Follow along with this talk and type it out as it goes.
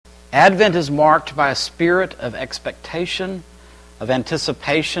Advent is marked by a spirit of expectation, of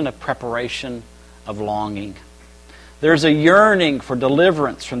anticipation, of preparation, of longing. There's a yearning for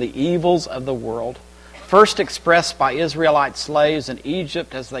deliverance from the evils of the world, first expressed by Israelite slaves in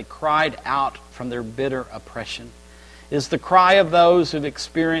Egypt as they cried out from their bitter oppression. It is the cry of those who've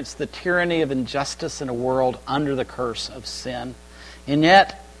experienced the tyranny of injustice in a world under the curse of sin, and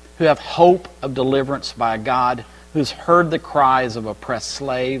yet who have hope of deliverance by a God who's heard the cries of oppressed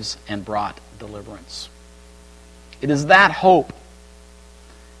slaves and brought deliverance. It is that hope,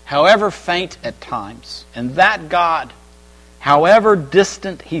 however faint at times, and that God, however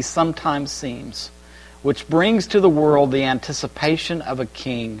distant he sometimes seems, which brings to the world the anticipation of a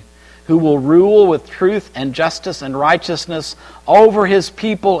king who will rule with truth and justice and righteousness over his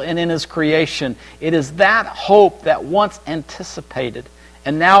people and in his creation. It is that hope that once anticipated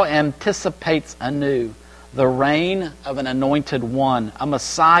and now anticipates anew the reign of an anointed one, a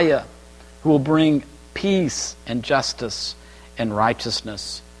Messiah who will bring peace and justice and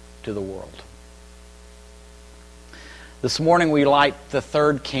righteousness to the world. This morning we light the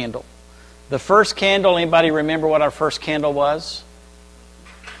third candle. The first candle, anybody remember what our first candle was?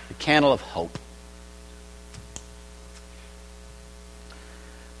 The candle of hope.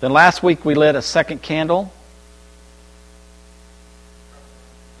 Then last week we lit a second candle.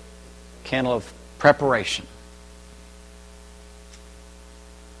 Candle of preparation.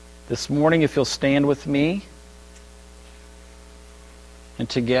 This morning, if you'll stand with me, and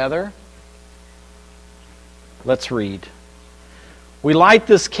together, let's read. We light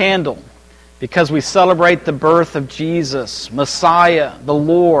this candle because we celebrate the birth of Jesus, Messiah, the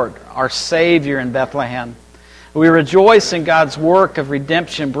Lord, our Savior in Bethlehem. We rejoice in God's work of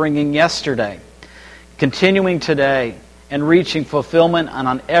redemption, bringing yesterday, continuing today, and reaching fulfillment on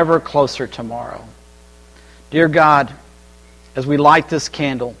an ever closer tomorrow. Dear God, as we light this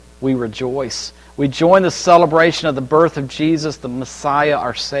candle, we rejoice. We join the celebration of the birth of Jesus, the Messiah,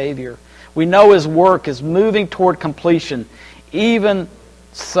 our Savior. We know His work is moving toward completion. Even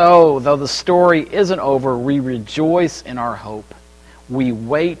so, though the story isn't over, we rejoice in our hope. We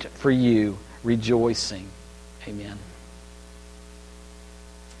wait for you, rejoicing. Amen.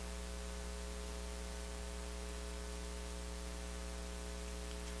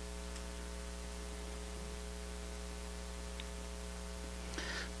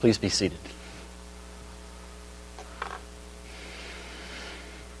 Please be seated.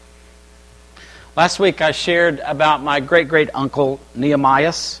 Last week I shared about my great-great-uncle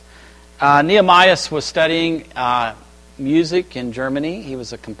Nehemias. Nehemias was studying music in Germany. He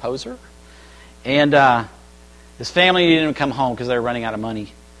was a composer. And his family didn't come home because they were running out of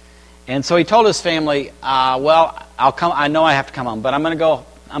money. And so he told his family, well, I'll come. I know I have to come home, but I'm going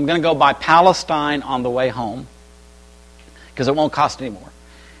to go by Palestine on the way home because it won't cost any more.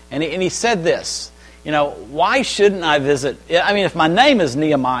 And he said this, why shouldn't I visit? I mean, if my name is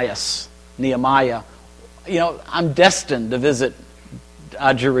Nehemiah, I'm destined to visit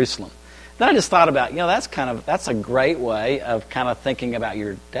Jerusalem. Then I just thought about, that's a great way of kind of thinking about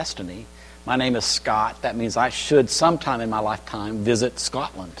your destiny. My name is Scott. That means I should sometime in my lifetime visit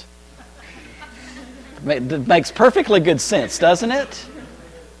Scotland. It makes perfectly good sense, doesn't it?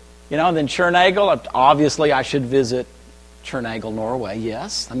 And then Chernagle, obviously I should visit Chernagle, Norway,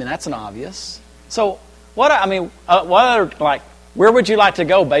 yes. I mean, that's an obvious. So, where would you like to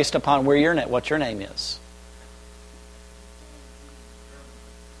go based upon what your name is?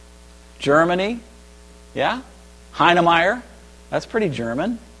 Germany? Yeah? Heinemeyer? That's pretty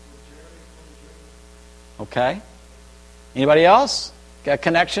German. Okay. Anybody else? Got a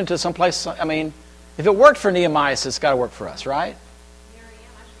connection to someplace? I mean, if it worked for Nehemias, it's got to work for us, right?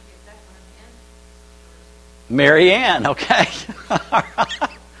 Mary Ann, okay.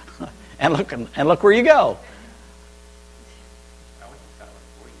 and look where you go.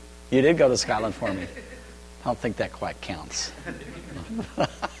 You did go to Scotland for me. I don't think that quite counts.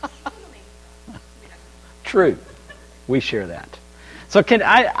 True. We share that. So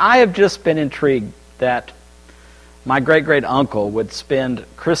I have just been intrigued that my great-great-uncle would spend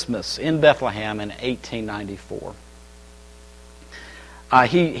Christmas in Bethlehem in 1894.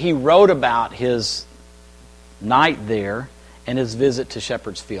 He wrote about his night there and his visit to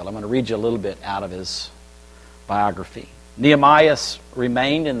Shepherd's Field. I'm going to read you a little bit out of his biography. Nehemias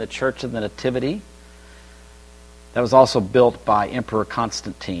remained in the Church of the Nativity that was also built by Emperor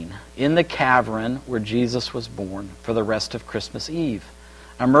Constantine in the cavern where Jesus was born for the rest of Christmas Eve,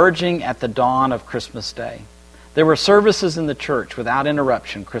 emerging at the dawn of Christmas Day. There were services in the church without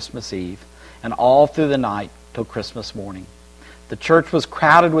interruption Christmas Eve and all through the night till Christmas morning. The church was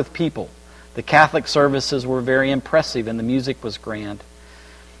crowded with people. The Catholic services were very impressive and the music was grand.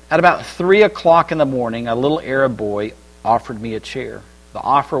 At about 3 o'clock in the morning, a little Arab boy offered me a chair. The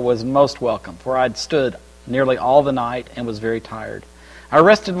offer was most welcome, for I'd stood nearly all the night and was very tired. I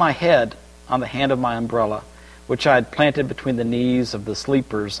rested my head on the hand of my umbrella, which I had planted between the knees of the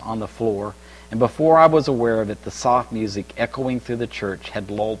sleepers on the floor, and before I was aware of it, the soft music echoing through the church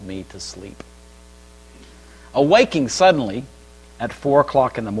had lulled me to sleep. Awaking suddenly at 4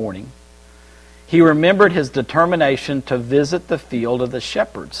 o'clock in the morning, he remembered his determination to visit the field of the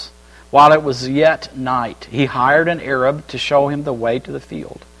shepherds. While it was yet night, he hired an Arab to show him the way to the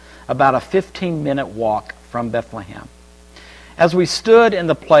field, about a 15-minute walk from Bethlehem. As we stood in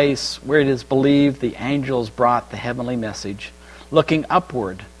the place where it is believed the angels brought the heavenly message, looking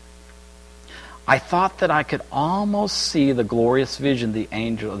upward, I thought that I could almost see the glorious vision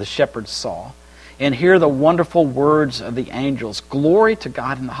the shepherds saw, and hear the wonderful words of the angels, "Glory to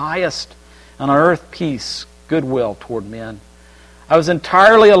God in the highest, and on earth peace, goodwill toward men." I was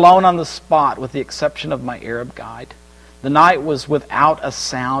entirely alone on the spot, with the exception of my Arab guide. The night was without a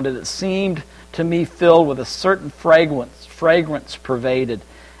sound, and it seemed to me filled with a certain fragrance pervaded,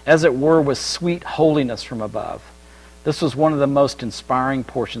 as it were, with sweet holiness from above. This was one of the most inspiring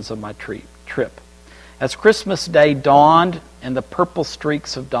portions of my trip. As Christmas Day dawned and the purple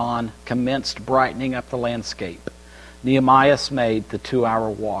streaks of dawn commenced brightening up the landscape, Nehemiah made the 2-hour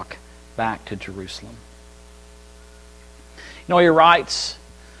walk back to Jerusalem. You know, he writes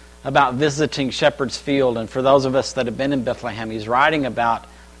about visiting Shepherd's Field, and for those of us that have been in Bethlehem, he's writing about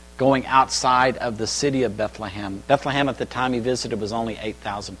going outside of the city of Bethlehem. Bethlehem at the time he visited was only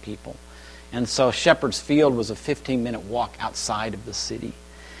 8,000 people. And so Shepherd's Field was a 15-minute walk outside of the city.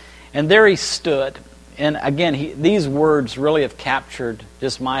 And there he stood. And again, these words really have captured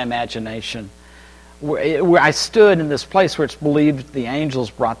just my imagination. Where I stood in this place where it's believed the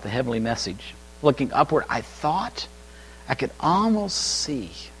angels brought the heavenly message. Looking upward, I thought I could almost see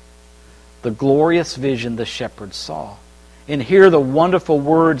the glorious vision the shepherds saw, and hear the wonderful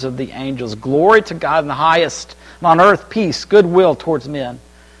words of the angels, "Glory to God in the highest, and on earth peace, goodwill towards men."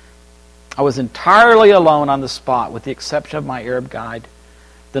 I was entirely alone on the spot, with the exception of my Arab guide.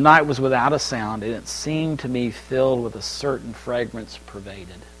 The night was without a sound, and it seemed to me filled with a certain fragrance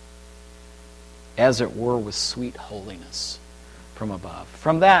pervaded, as it were, with sweet holiness from above.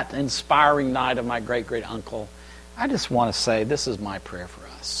 From that inspiring night of my great-great-uncle, I just want to say this is my prayer for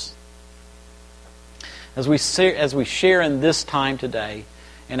us. As we share in this time today,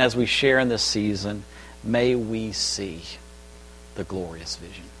 and as we share in this season, may we see the glorious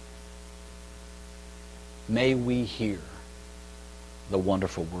vision. May we hear the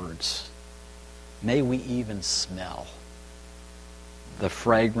wonderful words. May we even smell the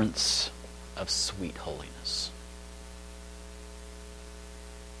fragrance of sweet holiness.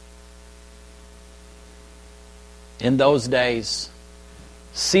 In those days,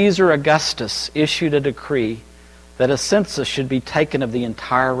 Caesar Augustus issued a decree that a census should be taken of the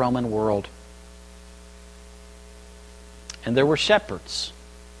entire Roman world. And there were shepherds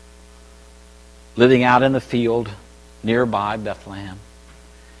living out in the field nearby Bethlehem,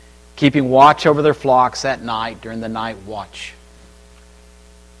 keeping watch over their flocks at night during the night watch.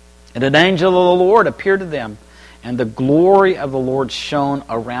 And an angel of the Lord appeared to them, and the glory of the Lord shone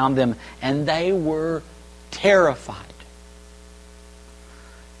around them, and they were terrified.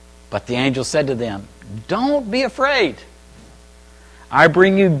 But the angel said to them, "Don't be afraid. I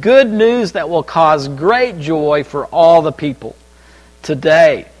bring you good news that will cause great joy for all the people.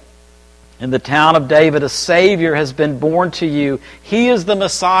 Today, in the town of David, a Savior has been born to you. He is the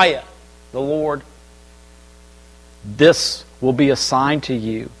Messiah, the Lord. This will be a sign to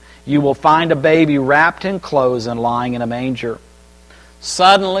you. You will find a baby wrapped in clothes and lying in a manger."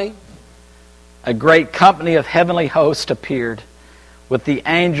 Suddenly, a great company of heavenly hosts appeared with the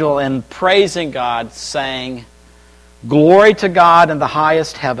angel and praising God, saying, "Glory to God in the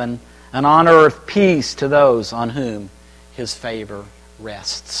highest heaven, and on earth peace to those on whom His favor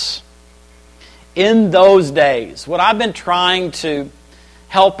rests." In those days, what I've been trying to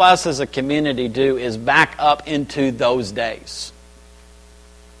help us as a community do is back up into those days.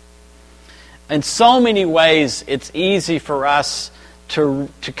 In so many ways, it's easy for us to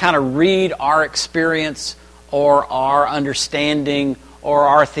kind of read our experience or our understanding or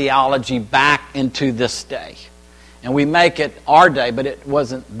our theology back into this day. And we make it our day, but it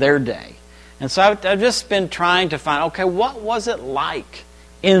wasn't their day. And so I've just been trying to find, okay, what was it like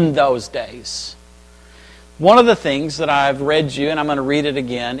in those days? One of the things that I've read you, and I'm going to read it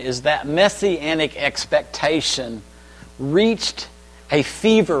again, is that messianic expectation reached a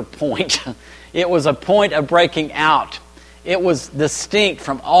fever point. It was a point of breaking out. It was distinct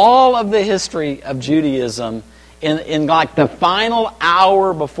from all of the history of Judaism in like the final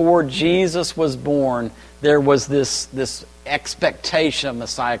hour before Jesus was born, there was this expectation of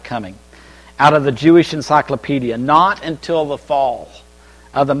Messiah coming. Out of the Jewish Encyclopedia, not until the fall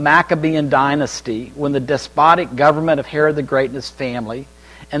of the Maccabean dynasty, when the despotic government of Herod the Great and his family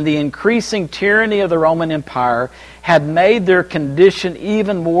and the increasing tyranny of the Roman Empire had made their condition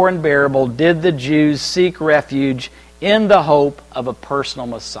even more unbearable, did the Jews seek refuge in the hope of a personal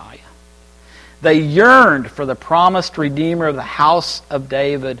Messiah. They yearned for the promised Redeemer of the house of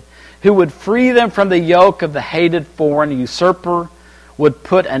David, who would free them from the yoke of the hated foreign usurper, would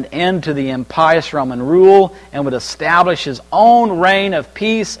put an end to the impious Roman rule, and would establish his own reign of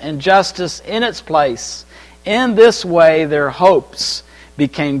peace and justice in its place. In this way, their hopes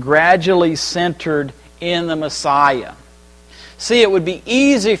became gradually centered in the Messiah. See, it would be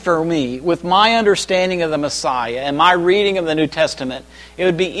easy for me, with my understanding of the Messiah and my reading of the New Testament, it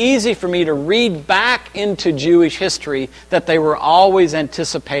would be easy for me to read back into Jewish history that they were always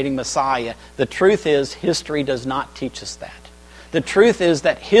anticipating Messiah. The truth is, history does not teach us that. The truth is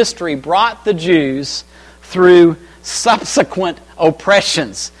that history brought the Jews through subsequent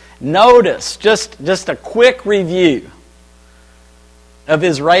oppressions. Notice, just a quick review of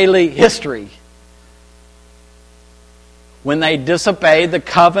Israeli history. When they disobeyed the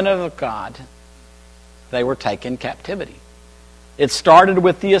covenant of God, they were taken captivity. It started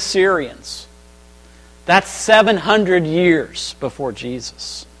with the Assyrians. That's 700 years before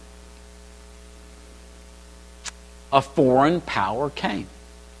Jesus. A foreign power came.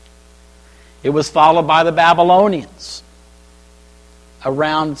 It was followed by the Babylonians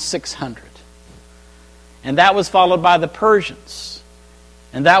around 600. And that was followed by the Persians.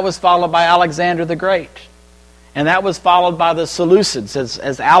 And that was followed by Alexander the Great. And that was followed by the Seleucids.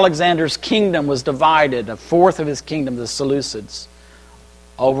 As Alexander's kingdom was divided, a fourth of his kingdom, the Seleucids,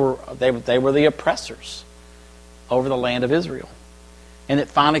 they were the oppressors over the land of Israel. And it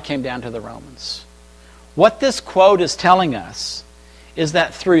finally came down to the Romans. What this quote is telling us is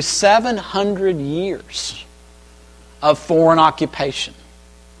that through 700 years of foreign occupation,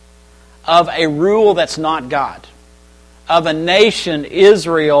 of a rule that's not God, of a nation,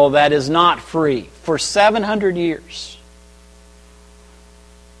 Israel, that is not free, for 700 years,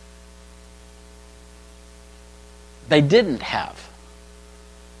 they didn't have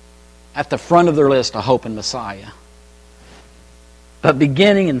at the front of their list a hope in Messiah. But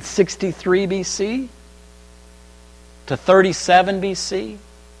beginning in 63 BC, to 37 BC,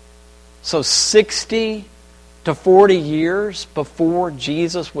 so 60 to 40 years before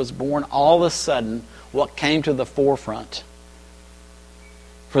Jesus was born, all of a sudden, what came to the forefront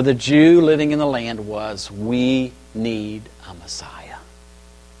for the Jew living in the land was, we need a Messiah.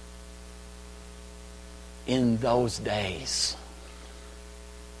 In those days,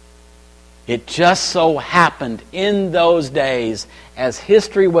 it just so happened in those days, as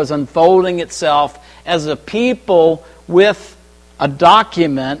history was unfolding itself, as a people with a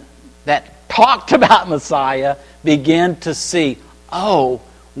document that talked about Messiah began to see, oh,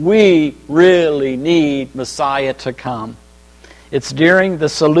 we really need Messiah to come. It's during the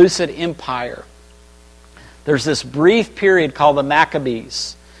Seleucid Empire. There's this brief period called the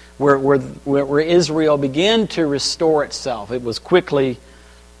Maccabees where Israel began to restore itself. It was quickly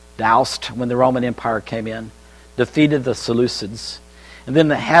doused when the Roman Empire came in, defeated the Seleucids. And then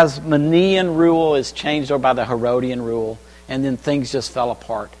the Hasmonean rule is changed over by the Herodian rule, and then things just fell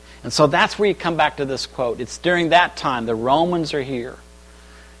apart. And so that's where you come back to this quote. It's during that time, the Romans are here.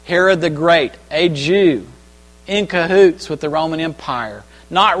 Herod the Great, a Jew, in cahoots with the Roman Empire,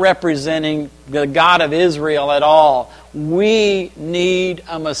 not representing the God of Israel at all. We need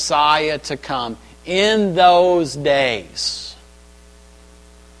a Messiah to come in those days.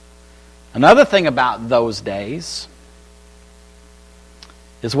 Another thing about those days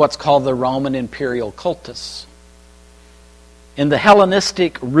is what's called the Roman imperial cultus. In the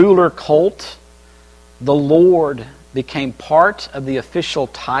Hellenistic ruler cult, the Lord became part of the official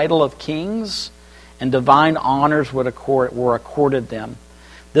title of kings, and divine honors were accorded them.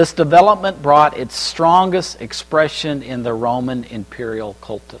 This development brought its strongest expression in the Roman imperial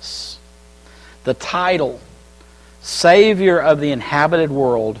cultus. The title, Savior of the inhabited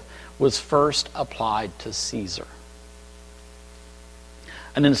world, was first applied to Caesar.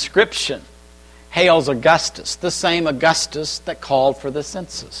 An inscription hails Augustus, the same Augustus that called for the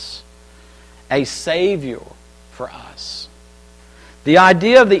census, a Savior for us. The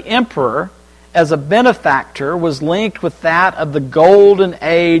idea of the emperor as a benefactor was linked with that of the golden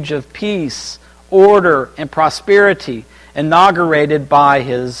age of peace, order, and prosperity inaugurated by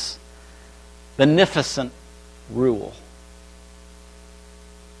his beneficent rule.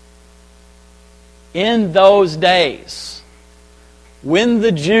 In those days, when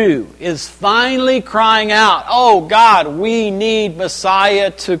the Jew is finally crying out, "Oh God, we need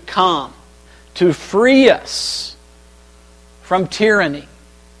Messiah to come to free us from tyranny."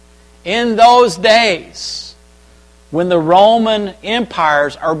 In those days, when the Roman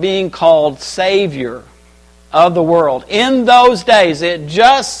empires are being called Savior of the world, in those days, it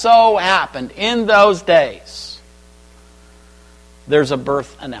just so happened, in those days, there's a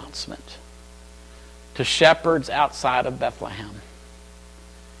birth announcement to shepherds outside of Bethlehem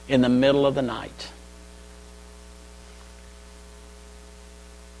in the middle of the night.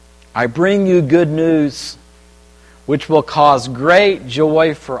 I bring you good news, which will cause great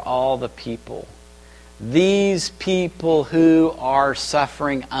joy for all the people. These people who are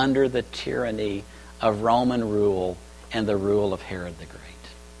suffering under the tyranny of Roman rule and the rule of Herod the Great.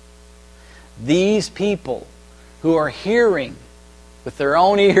 These people who are hearing with their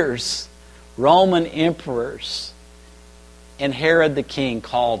own ears Roman emperors and Herod the king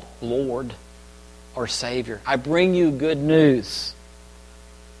called Lord or Savior. I bring you good news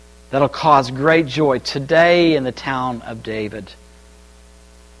that'll cause great joy today in the town of David.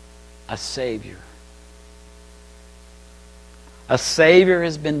 A Savior. A Savior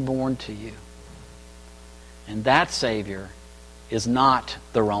has been born to you. And that Savior is not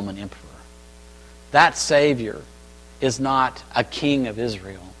the Roman emperor. That Savior is not a king of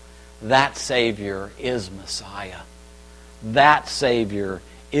Israel. That Savior is Messiah. That Savior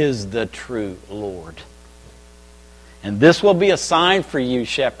is the true Lord. And this will be a sign for you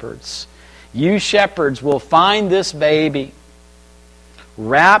shepherds. You shepherds will find this baby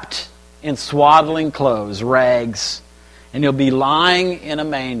wrapped in swaddling clothes, rags, and he'll be lying in a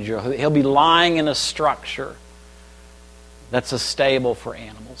manger. He'll be lying in a structure that's a stable for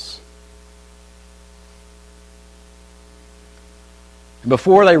animals. And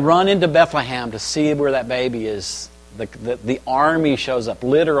before they run into Bethlehem to see where that baby is, the army shows up.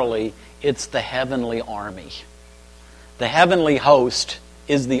 Literally, it's the heavenly army. The heavenly host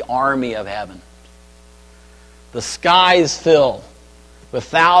is the army of heaven. The skies fill with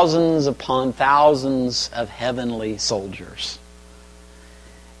thousands upon thousands of heavenly soldiers.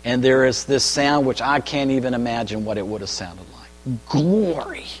 And there is this sound which I can't even imagine what it would have sounded like.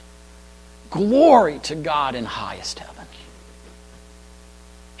 Glory. Glory to God in highest heaven.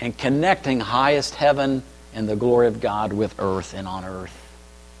 And connecting highest heaven and the glory of God with earth and on earth.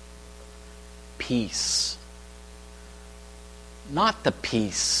 Peace. Not the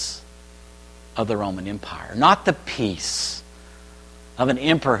peace of the Roman Empire. Not the peace of an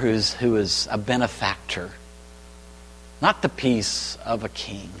emperor who is a benefactor. Not the peace of a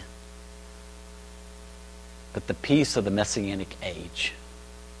king. But the peace of the Messianic age.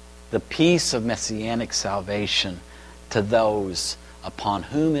 The peace of Messianic salvation to those upon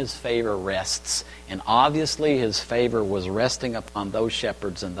whom His favor rests. And obviously His favor was resting upon those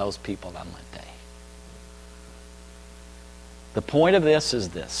shepherds and those people on that day. The point of this is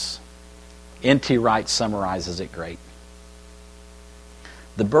this. N.T. Wright summarizes it great.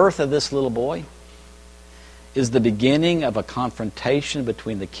 The birth of this little boy is the beginning of a confrontation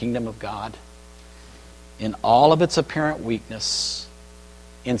between the kingdom of God in all of its apparent weakness,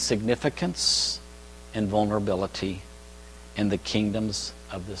 insignificance, and vulnerability in the kingdoms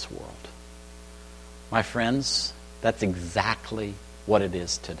of this world. My friends, that's exactly what it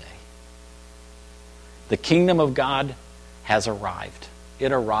is today. The kingdom of God has arrived.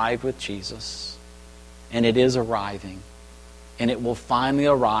 It arrived with Jesus, and it is arriving. And it will finally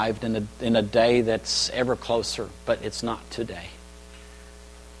arrive in a day that's ever closer, but it's not today.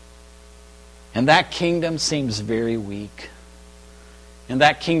 And that kingdom seems very weak. And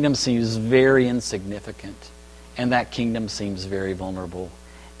that kingdom seems very insignificant. And that kingdom seems very vulnerable.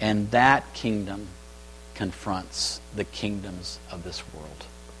 And that kingdom confronts the kingdoms of this world,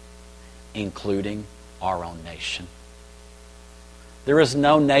 including our own nation. There is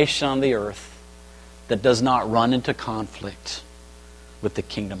no nation on the earth that does not run into conflict with the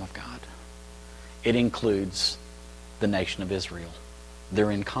kingdom of God. It includes the nation of Israel. They're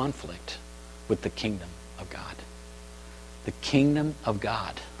in conflict with the kingdom of God. The kingdom of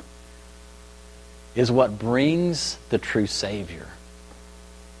God is what brings the true Savior,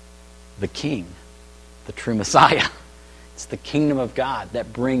 the King, the true Messiah. It's the kingdom of God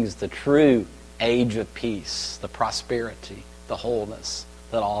that brings the true age of peace, the prosperity, the wholeness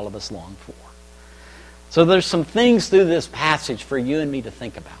that all of us long for. So there's some things through this passage for you and me to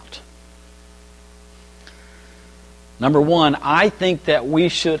think about. Number one, I think that we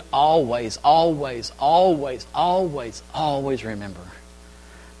should always remember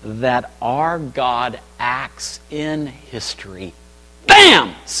that our God acts in history,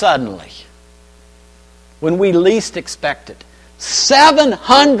 bam, suddenly. when we least expect it.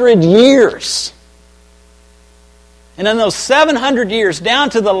 700 years. And in those 700 years, down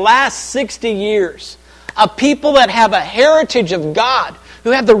to the last 60 years, a people that have a heritage of God,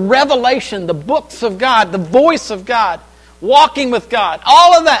 who have the revelation, the books of God, the voice of God, walking with God,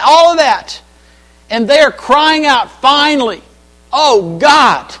 all of that. And they are crying out, finally, oh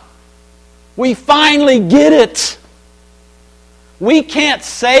God, we finally get it. We can't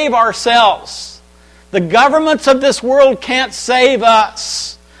save ourselves. The governments of this world can't save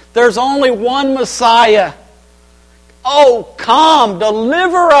us. There's only one Messiah. Oh, come,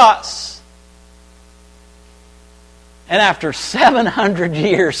 deliver us. And after 700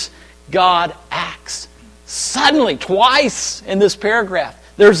 years, God acts suddenly, twice in this paragraph.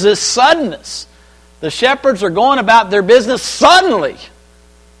 There's this suddenness. The shepherds are going about their business suddenly.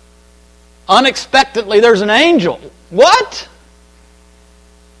 Unexpectedly, there's an angel. What?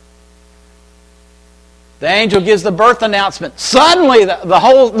 The angel gives the birth announcement. Suddenly,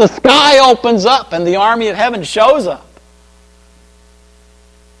 the sky opens up and the army of heaven shows up.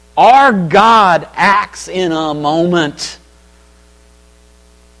 Our God acts in a moment.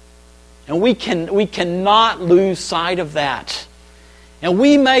 And we cannot lose sight of that. And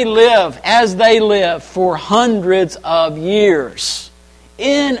we may live as they live for hundreds of years.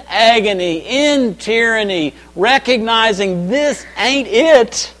 In agony, in tyranny, recognizing this ain't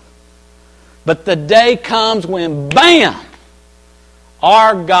it. But the day comes when, bam,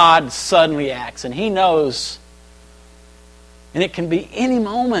 our God suddenly acts. And He knows. And it can be any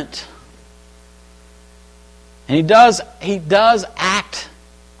moment. And He does act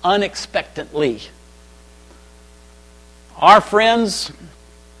unexpectedly. Our friends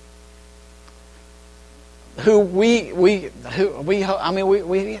we're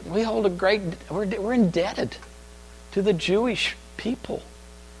indebted to the Jewish people.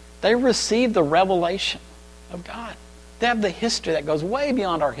 They received the revelation of God. They have the history that goes way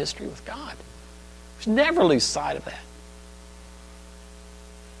beyond our history with God. We should never lose sight of that.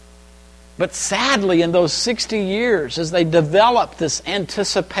 But sadly, in those 60 years, as they develop this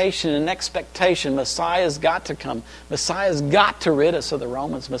anticipation and expectation, Messiah's got to come. Messiah's got to rid us of the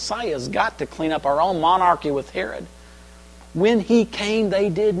Romans. Messiah's got to clean up our own monarchy with Herod. When He came, they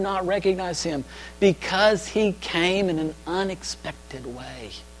did not recognize Him because He came in an unexpected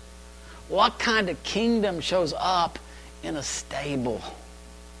way. What kind of kingdom shows up in a stable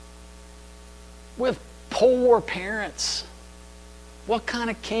with poor parents? What kind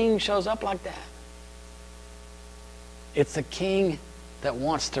of king shows up like that? It's a king that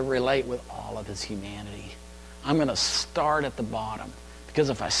wants to relate with all of his humanity. I'm going to start at the bottom, because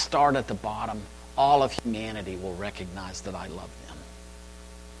if I start at the bottom, all of humanity will recognize that I love them.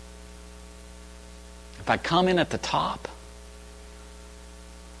 If I come in at the top,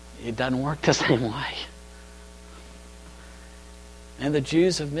 it doesn't work the same way. And the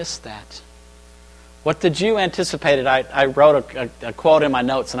Jews have missed that. What the Jew anticipated, I wrote a quote in my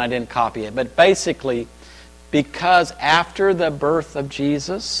notes and I didn't copy it, but basically, because after the birth of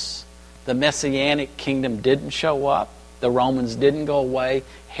Jesus, the Messianic kingdom didn't show up, the Romans didn't go away,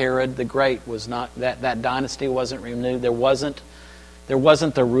 Herod the Great was not, that dynasty wasn't renewed, there wasn't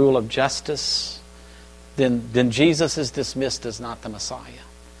the rule of justice, then Jesus is dismissed as not the Messiah.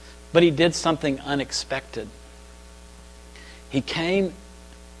 But He did something unexpected. He came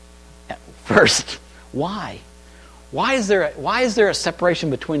first. Why? Why is there a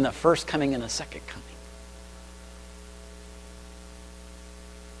separation between the first coming and the second coming?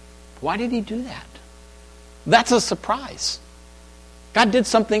 Why did He do that? That's a surprise. God did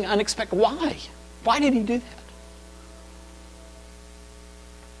something unexpected. Why? Why did He do that?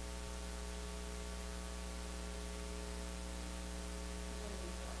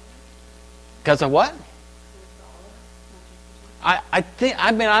 Because of what?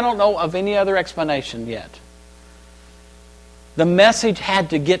 I don't know of any other explanation yet. The message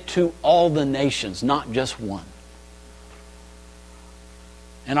had to get to all the nations, not just one.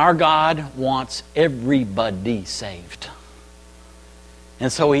 And our God wants everybody saved.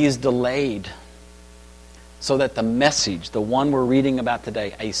 And so He's delayed so that the message, the one we're reading about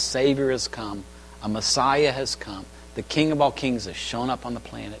today, a Savior has come, a Messiah has come, the King of all kings has shown up on the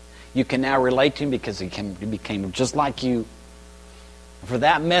planet. You can now relate to Him because He became just like you. For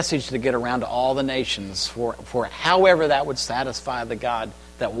that message to get around to all the nations, for however that would satisfy the God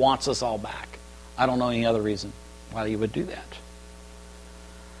that wants us all back. I don't know any other reason why He would do that.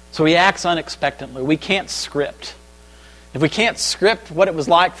 So He acts unexpectedly. We can't script. If we can't script what it was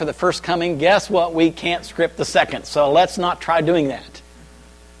like for the first coming, guess what? We can't script the second. So let's not try doing that.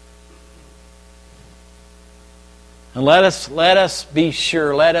 And let us be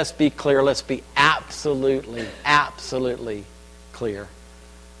sure, let us be clear, let's be absolutely, absolutely clear.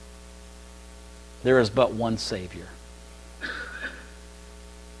 There is but one Savior.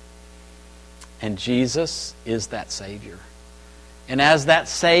 And Jesus is that Savior. And as that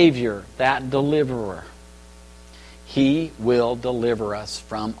Savior, that deliverer, He will deliver us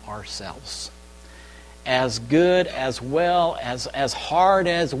from ourselves. As good, as well, as hard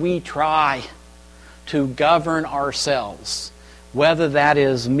as we try to govern ourselves, whether that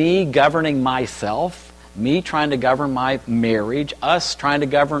is me governing myself, me trying to govern my marriage, us trying to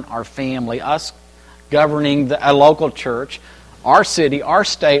govern our family, us governing a local church, our city, our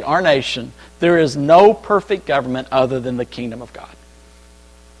state, our nation, there is no perfect government other than the kingdom of God.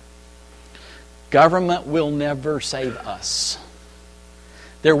 Government will never save us.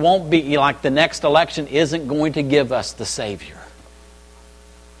 There won't be, like the next election isn't going to give us the Savior.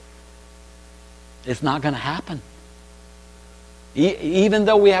 It's not going to happen. Even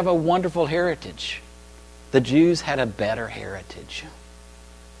though we have a wonderful heritage, the Jews had a better heritage.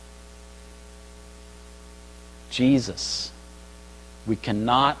 Jesus. We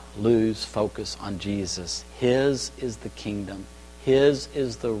cannot lose focus on Jesus. His is the kingdom. His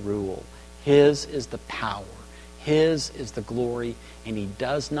is the rule. His is the power. His is the glory. And He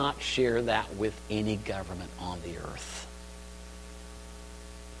does not share that with any government on the earth.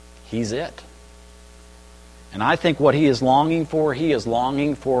 He's it. And I think what He is longing for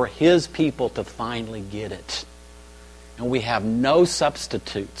His people to finally get it. And we have no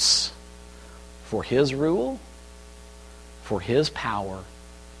substitutes for His rule, for His power,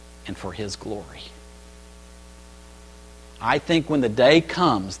 and for His glory. I think when the day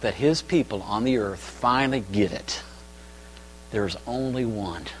comes that His people on the earth finally get it, there's only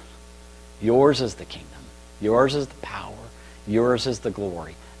one. Yours is the kingdom. Yours is the power. Yours is the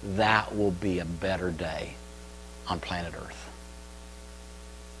glory. That will be a better day on planet Earth.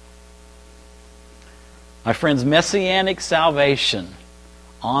 My friends, messianic salvation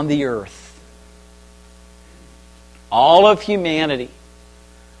on the earth, all of humanity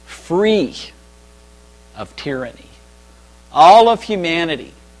free of tyranny, all of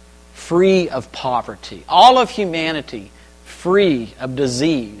humanity free of poverty, all of humanity free of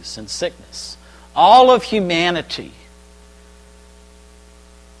disease and sickness, all of humanity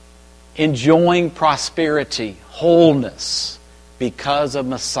enjoying prosperity, wholeness because of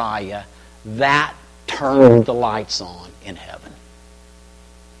Messiah, that turned the lights on in heaven.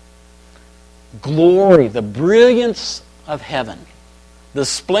 Glory, the brilliance of heaven, the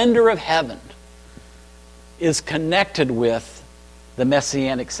splendor of heaven is connected with the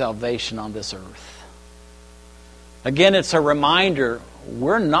messianic salvation on this earth. Again, it's a reminder,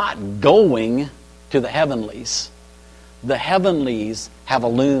 we're not going to the heavenlies. The heavenlies have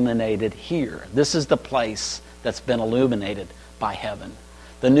illuminated here. This is the place that's been illuminated by heaven.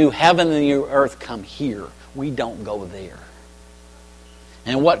 The new heaven and the new earth come here. We don't go there.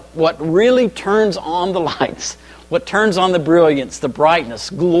 And what really turns on the lights, what turns on the brilliance, the brightness,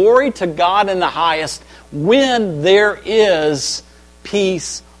 glory to God in the highest, when there is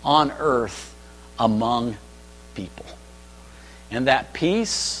peace on earth among people. And that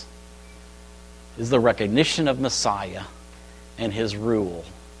peace is the recognition of Messiah and His rule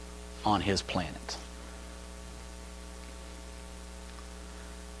on His planet.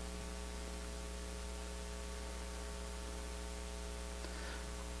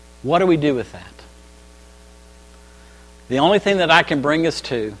 What do we do with that? The only thing that I can bring us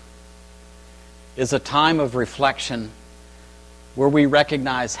to is a time of reflection where we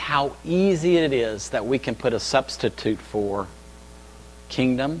recognize how easy it is that we can put a substitute for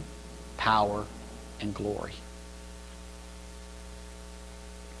kingdom, power, and glory.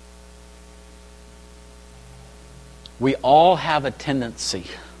 We all have a tendency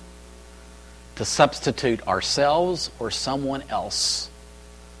to substitute ourselves or someone else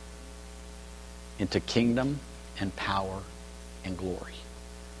into kingdom and power and glory.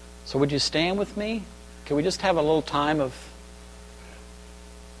 So would you stand with me? Can we just have a little time of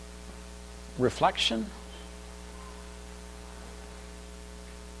reflection?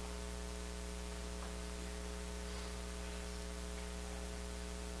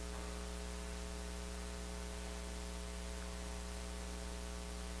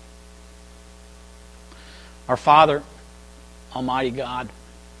 Our Father, Almighty God,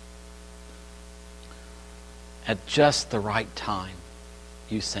 at just the right time,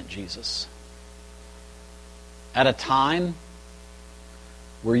 You sent Jesus. At a time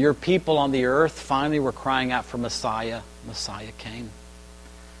where Your people on the earth finally were crying out for Messiah, Messiah came.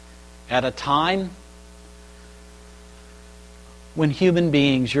 At a time When human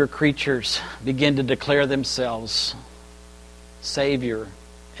beings, your creatures, begin to declare themselves Savior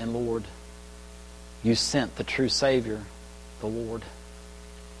and Lord, you sent the true Savior, the Lord.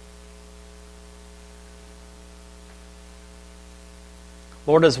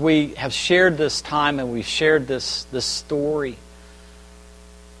 Lord, as we have shared this time and we've shared this story,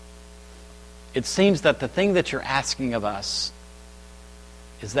 it seems that the thing that you're asking of us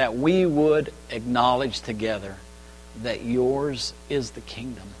is that we would acknowledge together that yours is the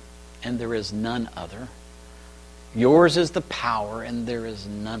kingdom and there is none other. Yours is the power and there is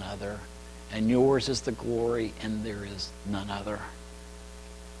none other. And yours is the glory and there is none other.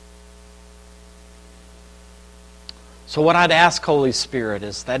 So what I'd ask, Holy Spirit,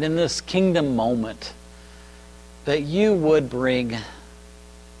 is that in this kingdom moment, that you would bring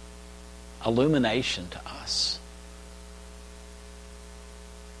illumination to us.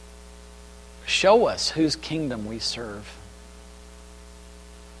 Show us whose kingdom we serve.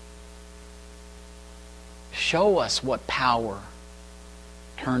 Show us what power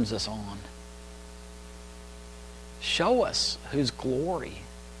turns us on. Show us whose glory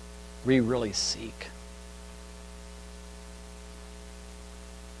we really seek.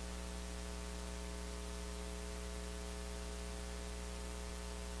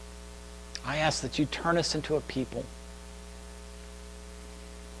 I ask that you turn us into a people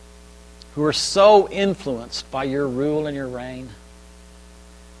who are so influenced by your rule and your reign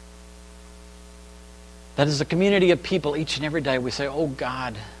that as a community of people each and every day we say, oh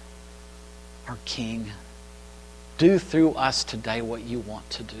God, our King, do through us today what you want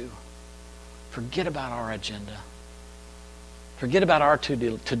to do. Forget about our agenda. Forget about our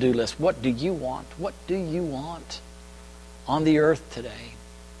to-do list. What do you want? What do you want on the earth today?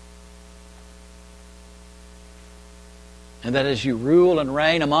 And that as you rule and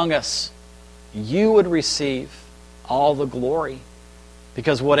reign among us, you would receive all the glory.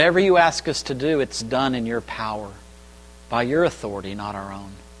 Because whatever you ask us to do, it's done in your power, by your authority, not our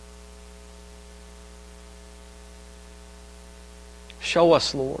own. Show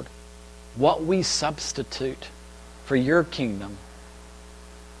us, Lord, what we substitute for your kingdom,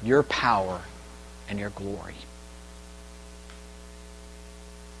 your power, and your glory.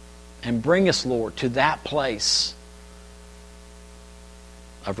 And bring us, Lord, to that place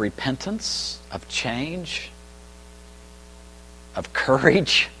of repentance, of change, of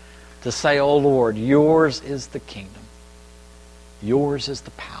courage to say, oh Lord, yours is the kingdom. Yours is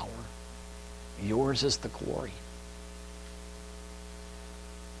the power. Yours is the glory.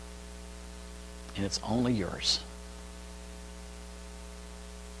 And it's only yours.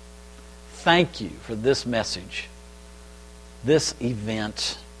 Thank you for this message, this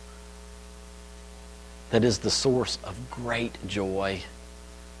event that is the source of great joy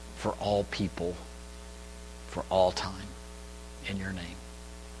for all people, for all time. In your name,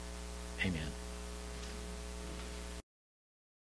 amen.